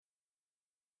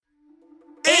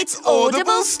It's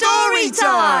Audible Story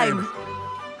Time!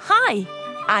 Hi,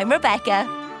 I'm Rebecca.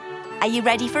 Are you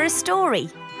ready for a story?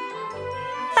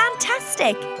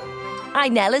 Fantastic!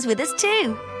 Inella's with us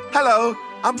too. Hello,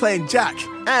 I'm playing Jack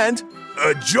and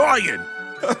a giant.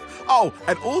 Oh,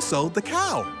 and also the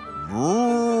cow.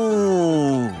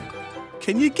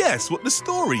 Can you guess what the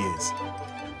story is?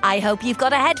 I hope you've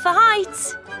got a head for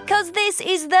heights, 'cause this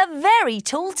is the very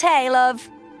tall tale of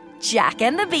Jack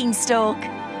and the Beanstalk.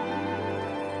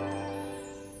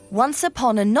 Once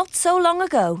upon a not so long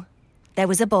ago, there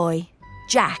was a boy,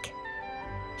 Jack.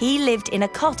 He lived in a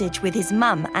cottage with his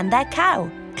mum and their cow,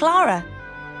 Clara.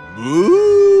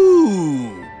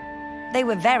 Ooh! They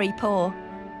were very poor.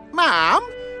 Mum,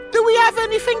 do we have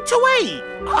anything to eat?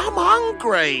 I'm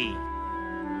hungry.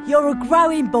 You're a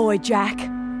growing boy, Jack,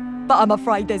 but I'm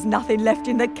afraid there's nothing left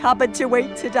in the cupboard to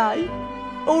eat today,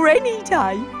 or any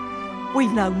day.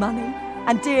 We've no money,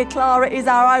 and dear Clara is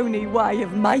our only way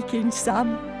of making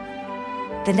some.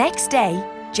 The next day,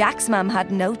 Jack's mum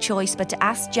had no choice but to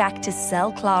ask Jack to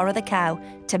sell Clara the cow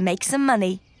to make some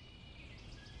money.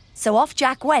 So off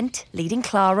Jack went, leading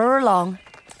Clara along.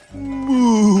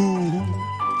 Moo!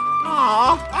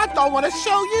 I don't want to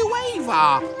sell you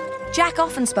either. Jack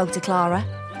often spoke to Clara.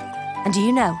 And do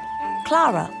you know,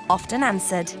 Clara often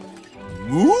answered.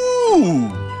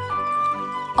 Moo!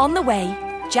 On the way,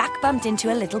 Jack bumped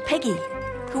into a little piggy,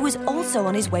 who was also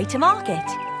on his way to market.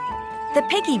 The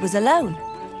piggy was alone,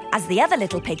 as the other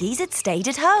little piggies had stayed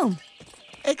at home.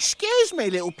 Excuse me,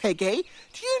 little piggy.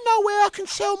 Do you know where I can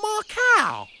sell my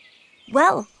cow?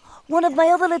 Well, one of my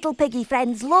other little piggy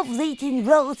friends loves eating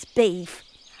roast beef.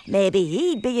 Maybe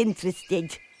he'd be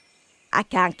interested. I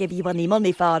can't give you any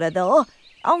money for her, though.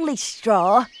 Only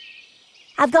straw.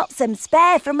 I've got some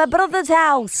spare from my brother's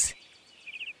house.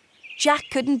 Jack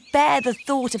couldn't bear the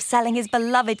thought of selling his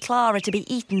beloved Clara to be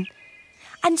eaten,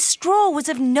 and straw was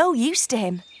of no use to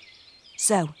him.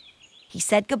 So he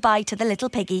said goodbye to the little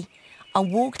piggy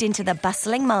and walked into the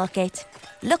bustling market,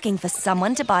 looking for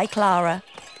someone to buy Clara.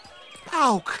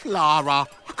 Oh, Clara,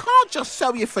 I can't just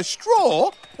sell you for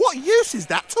straw. What use is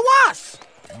that to us?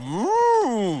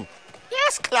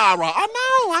 Yes, Clara, I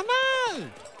know.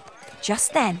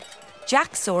 Just then,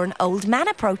 Jack saw an old man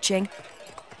approaching.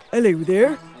 Hello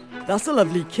there. That's a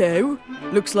lovely cow.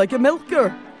 Looks like a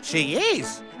milker. She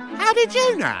is. How did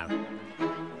you know?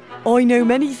 I know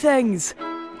many things.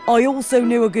 I also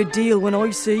know a good deal when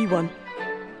I see one.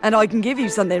 And I can give you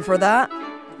something for that.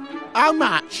 How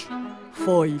much?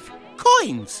 5.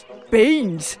 Coins?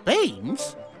 Beans.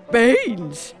 Beans?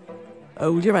 Beans.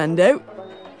 Hold your hand out.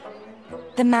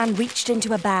 The man reached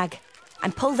into a bag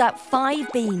and pulled out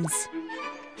 5 beans.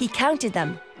 He counted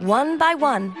them one by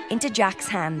one into Jack's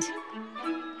hand.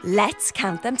 Let's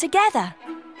count them together.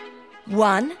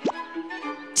 1,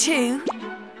 2,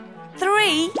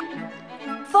 3,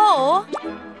 4,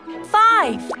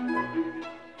 5.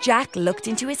 Jack looked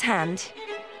into his hand.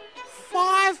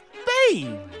 5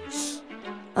 beans?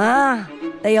 Ah,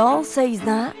 they all says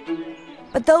that.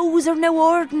 But those are no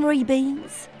ordinary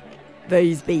beans.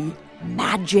 These be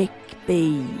magic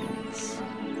beans.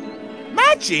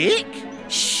 Magic?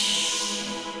 Shh.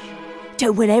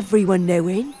 Don't want everyone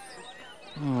knowing.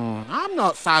 I'm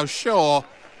not so sure.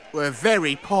 We're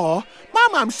very poor. My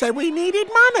mum said we needed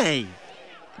money.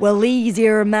 Well, these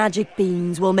here magic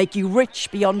beans will make you rich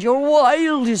beyond your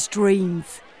wildest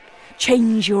dreams.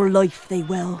 Change your life, they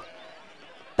will.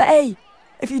 But hey,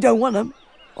 if you don't want them,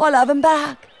 I'll have them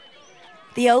back.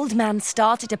 The old man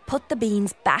started to put the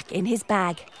beans back in his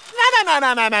bag.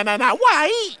 No,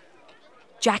 wait.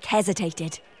 Jack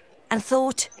hesitated and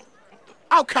thought,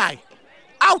 OK,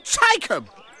 I'll take them.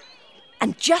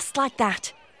 and just like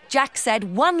that, Jack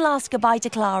said one last goodbye to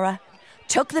Clara,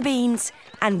 took the beans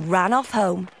and ran off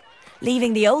home,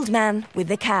 leaving the old man with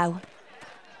the cow.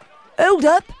 Hold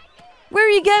up! Where are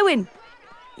you going?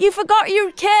 You forgot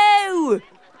your cow!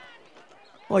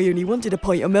 I only wanted a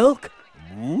pint of milk.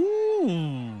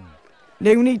 No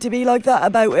need to be like that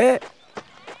about it.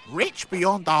 Rich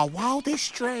beyond our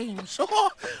wildest dreams.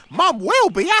 Mum will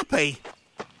be happy.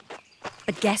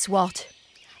 But guess what?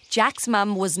 Jack's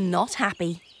mum was not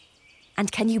happy.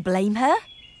 And can you blame her?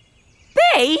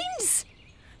 Beans?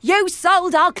 You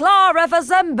sold our Clara for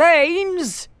some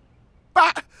beans?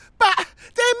 But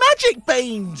they're magic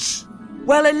beans.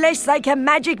 Well, unless they can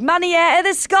magic money out of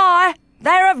the sky,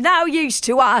 they're of no use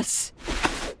to us.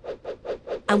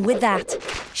 And with that,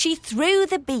 she threw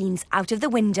the beans out of the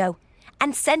window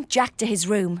and sent Jack to his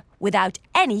room without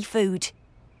any food.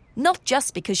 Not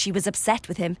just because she was upset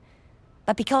with him,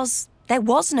 but because there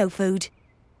was no food.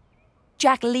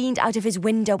 Jack leaned out of his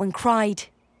window and cried.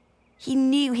 He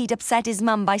knew he'd upset his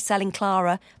mum by selling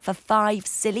Clara for 5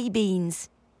 silly beans.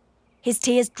 His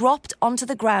tears dropped onto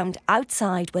the ground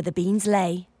outside where the beans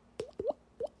lay.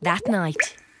 That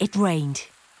night, it rained.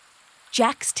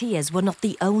 Jack's tears were not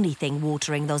the only thing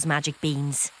watering those magic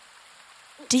beans.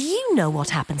 Do you know what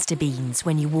happens to beans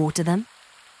when you water them?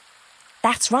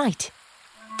 That's right.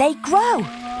 They grow.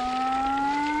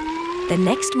 The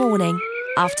next morning,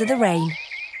 after the rain,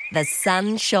 the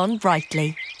sun shone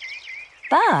brightly.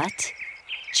 But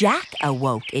Jack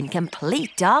awoke in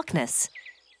complete darkness.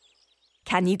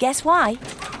 Can you guess why?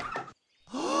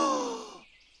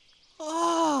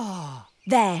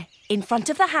 There, in front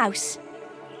of the house,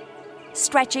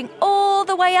 stretching all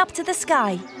the way up to the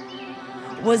sky,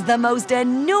 was the most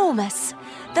enormous,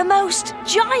 the most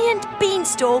giant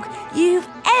beanstalk you've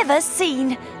ever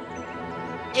seen.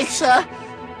 It's a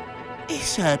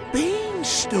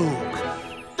beanstalk.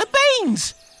 The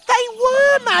beans! They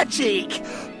were magic!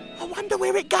 I wonder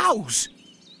where it goes.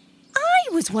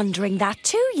 I was wondering that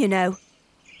too, you know.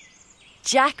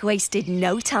 Jack wasted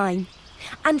no time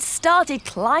and started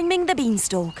climbing the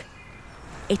beanstalk.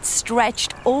 It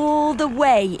stretched all the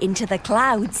way into the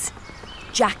clouds.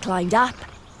 Jack climbed up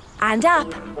and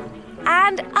up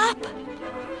and up.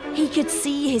 He could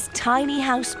see his tiny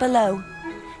house below,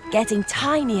 getting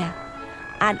tinier,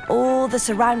 and all the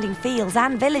surrounding fields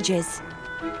and villages.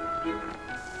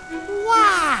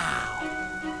 Wow!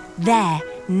 There,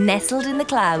 nestled in the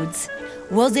clouds,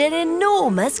 was an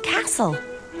enormous castle.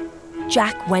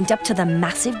 Jack went up to the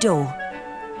massive door.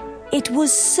 It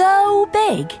was so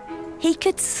big, he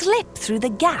could slip through the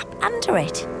gap under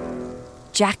it.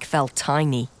 Jack felt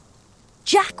tiny.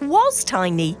 Jack was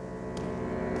tiny.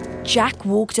 Jack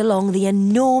walked along the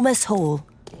enormous hall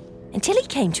until he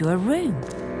came to a room.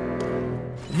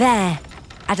 There,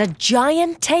 at a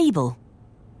giant table,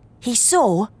 he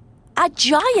saw a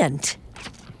giant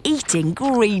eating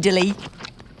greedily.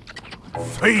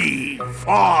 Fee,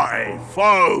 fi,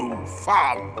 fo,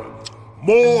 fum.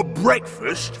 More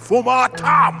breakfast for my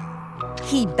tum.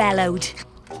 He bellowed.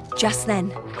 Just then,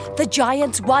 the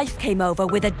giant's wife came over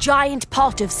with a giant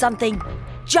pot of something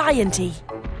gianty.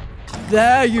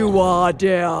 There you are,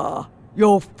 dear.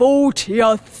 Your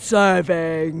 40th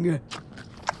serving.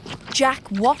 Jack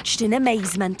watched in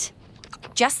amazement.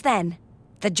 Just then,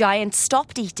 the giant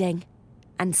stopped eating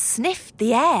and sniffed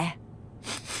the air.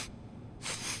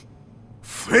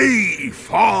 Fee,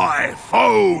 fi,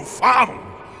 fo, fum.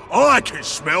 I can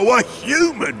smell a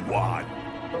human one.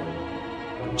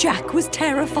 Jack was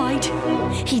terrified.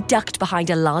 He ducked behind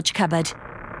a large cupboard.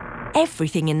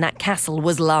 Everything in that castle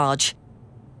was large.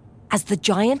 As the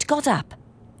giant got up,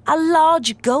 a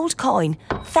large gold coin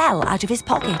fell out of his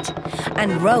pocket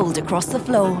and rolled across the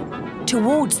floor,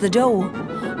 towards the door,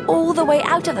 all the way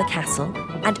out of the castle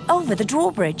and over the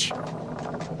drawbridge.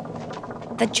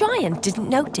 The giant didn't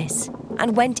notice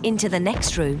and went into the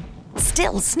next room,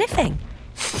 still sniffing.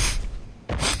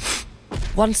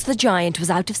 Once the giant was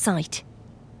out of sight,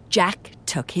 Jack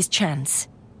took his chance.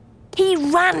 He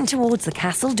ran towards the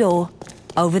castle door,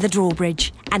 over the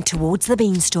drawbridge and towards the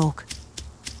beanstalk.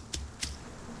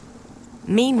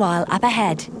 Meanwhile, up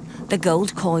ahead, the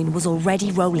gold coin was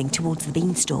already rolling towards the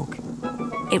beanstalk.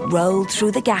 It rolled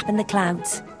through the gap in the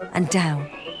clouds and down,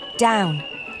 down,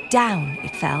 down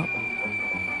it fell.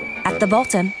 At the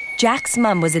bottom, Jack's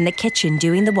mum was in the kitchen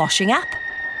doing the washing up.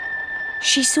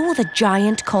 She saw the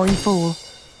giant coin fall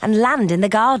and land in the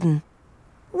garden.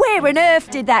 Where on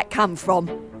earth did that come from?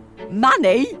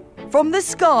 Money? From the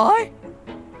sky?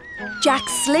 Jack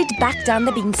slid back down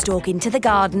the beanstalk into the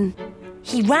garden.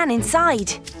 He ran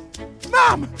inside.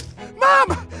 Mum!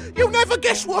 Mum! You'll never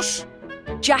guess what's...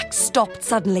 Jack stopped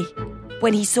suddenly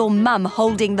when he saw Mum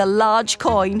holding the large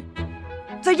coin.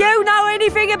 Do you know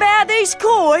anything about this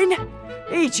coin?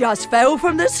 It just fell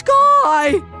from the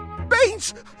sky.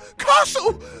 Beans!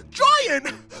 Castle!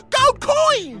 Giant! Gold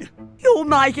coin! You're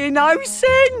making no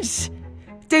sense.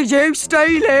 Did you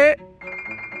steal it?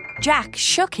 Jack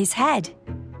shook his head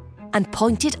and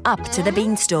pointed up to the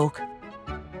beanstalk.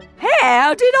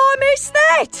 How did I miss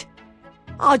that?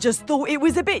 I just thought it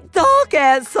was a bit dark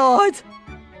outside.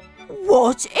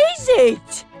 What is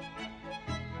it?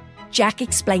 Jack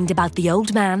explained about the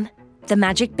old man, the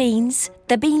magic beans,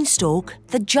 the beanstalk,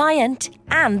 the giant,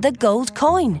 and the gold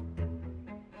coin.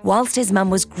 Whilst his mum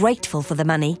was grateful for the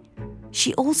money,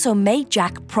 she also made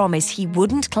Jack promise he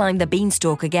wouldn't climb the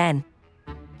beanstalk again.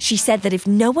 She said that if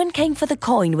no one came for the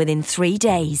coin within 3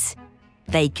 days,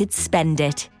 they could spend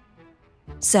it.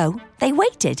 So they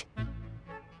waited.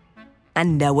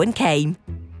 And no one came.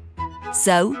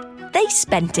 So they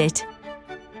spent it.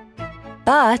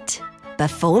 But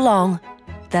before long,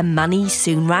 the money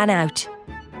soon ran out.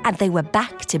 and they were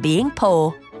back to being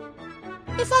poor.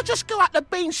 If I just go up the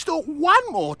beanstalk one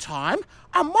more time,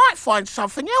 I might find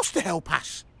something else to help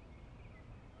us.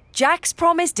 Jack's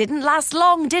promise didn't last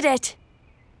long, did it?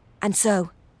 And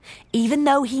so, even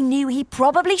though he knew he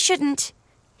probably shouldn't,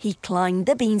 he climbed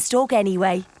the beanstalk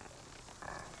anyway.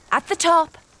 At the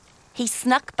top, he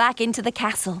snuck back into the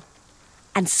castle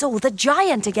and saw the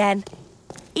giant again,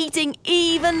 eating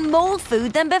even more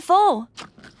food than before.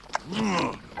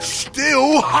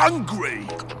 Still hungry?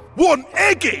 Want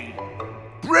eggy?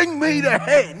 Bring me the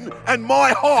hen and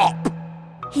my hop.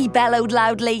 He bellowed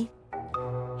loudly.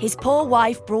 His poor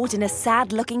wife brought in a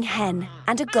sad-looking hen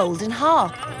and a golden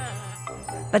harp.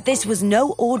 But this was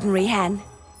no ordinary hen.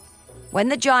 When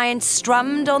the giant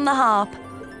strummed on the harp,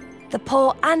 the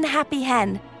poor unhappy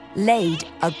hen laid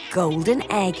a golden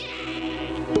egg,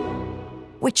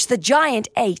 which the giant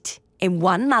ate in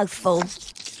one mouthful.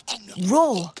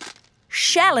 Raw,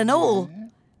 shell and all.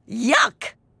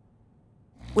 Yuck!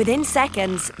 Within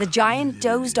seconds, the giant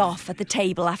dozed off at the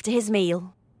table after his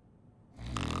meal.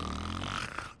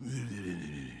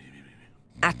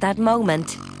 At that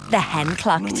moment, the hen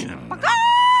clucked.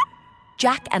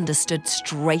 Jack understood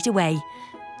straight away.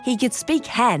 He could speak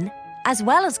hen as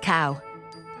well as cow.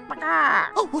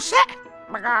 Oh, what's that?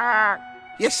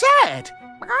 You're sad?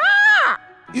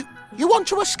 You want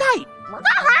to escape?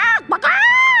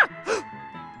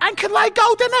 And can lay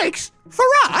golden eggs for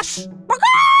us?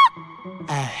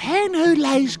 A hen who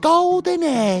lays golden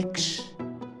eggs.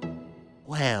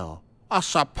 Well, I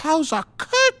suppose I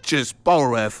could just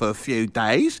borrow her for a few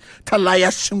days to lay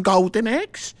us some golden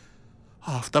eggs.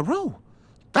 After all,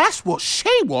 that's what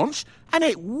she wants, and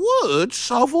it would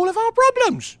solve all of our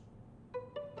problems.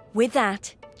 With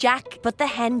that, Jack put the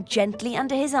hen gently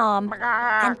under his arm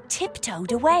and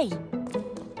tiptoed away.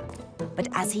 But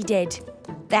as he did,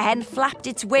 the hen flapped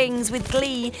its wings with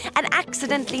glee and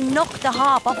accidentally knocked the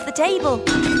harp off the table.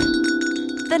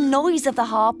 The noise of the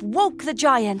harp woke the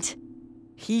giant.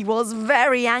 He was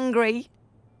very angry.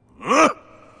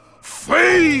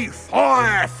 Fee,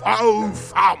 fi, fo,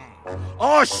 fum.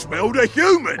 I smelled a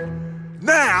human.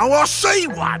 Now I see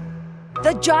one.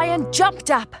 The giant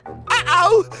jumped up.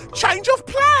 Uh-oh! Change of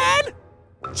plan!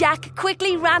 Jack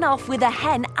quickly ran off with a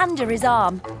hen under his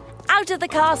arm, out of the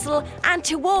castle and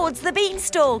towards the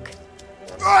beanstalk.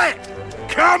 Right,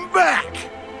 come back.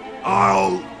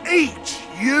 I'll eat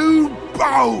you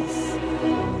both.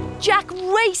 Jack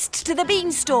raced to the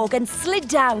beanstalk and slid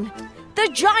down. The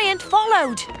giant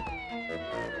followed.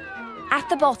 At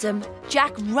the bottom,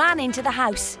 Jack ran into the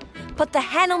house, put the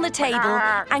hen on the table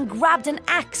and grabbed an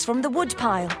axe from the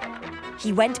woodpile.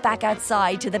 He went back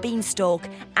outside to the beanstalk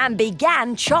and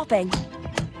began chopping.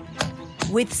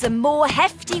 With some more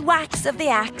hefty whacks of the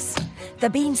axe, the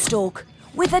beanstalk,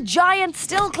 with the giant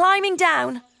still climbing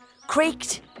down,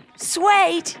 creaked,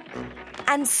 swayed,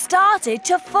 and started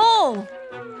to fall.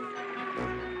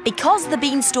 Because the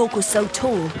beanstalk was so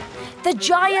tall, the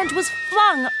giant was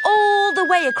flung all the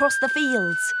way across the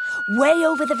fields, way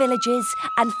over the villages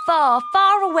and far,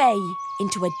 far away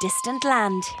into a distant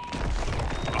land.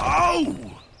 Oh!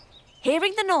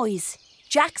 Hearing the noise,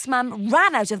 Jack's mum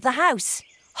ran out of the house,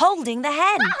 holding the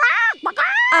hen.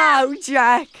 Oh,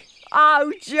 Jack!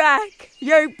 Oh, Jack!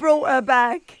 You brought her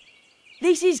back.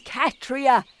 This is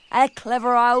Katria, a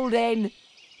clever old hen.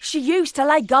 She used to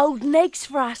lay golden eggs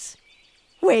for us.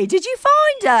 Where did you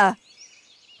find her?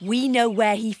 We know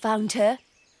where he found her,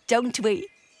 don't we?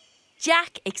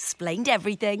 Jack explained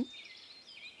everything.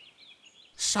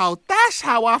 So that's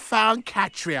how I found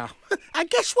Katria. And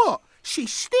guess what? She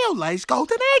still lays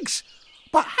golden eggs.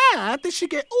 But how did she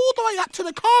get all the way up to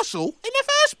the castle in the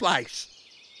first place?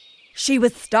 She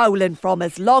was stolen from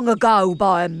us long ago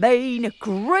by a mean,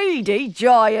 greedy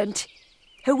giant,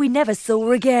 who we never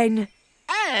saw again.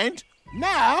 And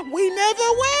now we never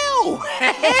will.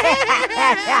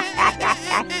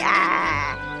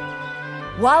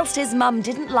 Whilst his mum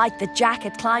didn't like that Jack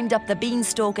had climbed up the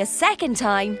beanstalk a second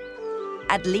time,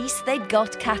 at least they'd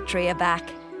got Katria back.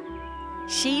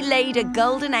 She laid a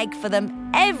golden egg for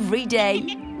them every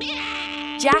day.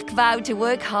 Jack vowed to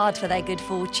work hard for their good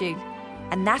fortune,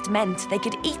 and that meant they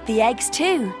could eat the eggs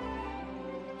too.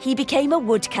 He became a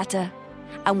woodcutter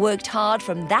and worked hard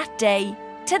from that day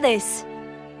to this.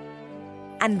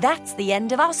 And that's the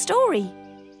end of our story.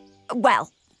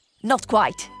 Well, not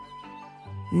quite.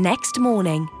 Next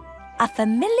morning, a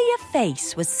familiar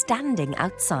face was standing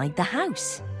outside the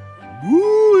house.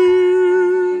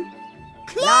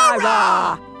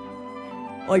 Clara!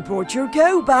 I brought your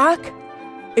cow back.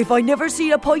 If I never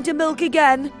see a pint of milk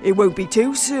again, it won't be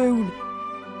too soon.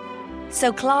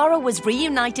 So Clara was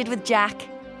reunited with Jack,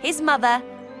 his mother,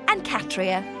 and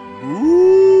Katria,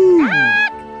 Ooh.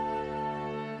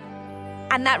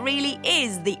 And that really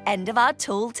is the end of our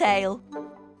tall tale.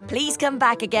 Please come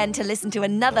back again to listen to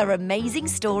another amazing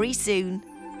story soon.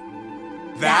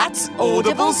 That's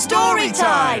Audible Story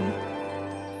Time!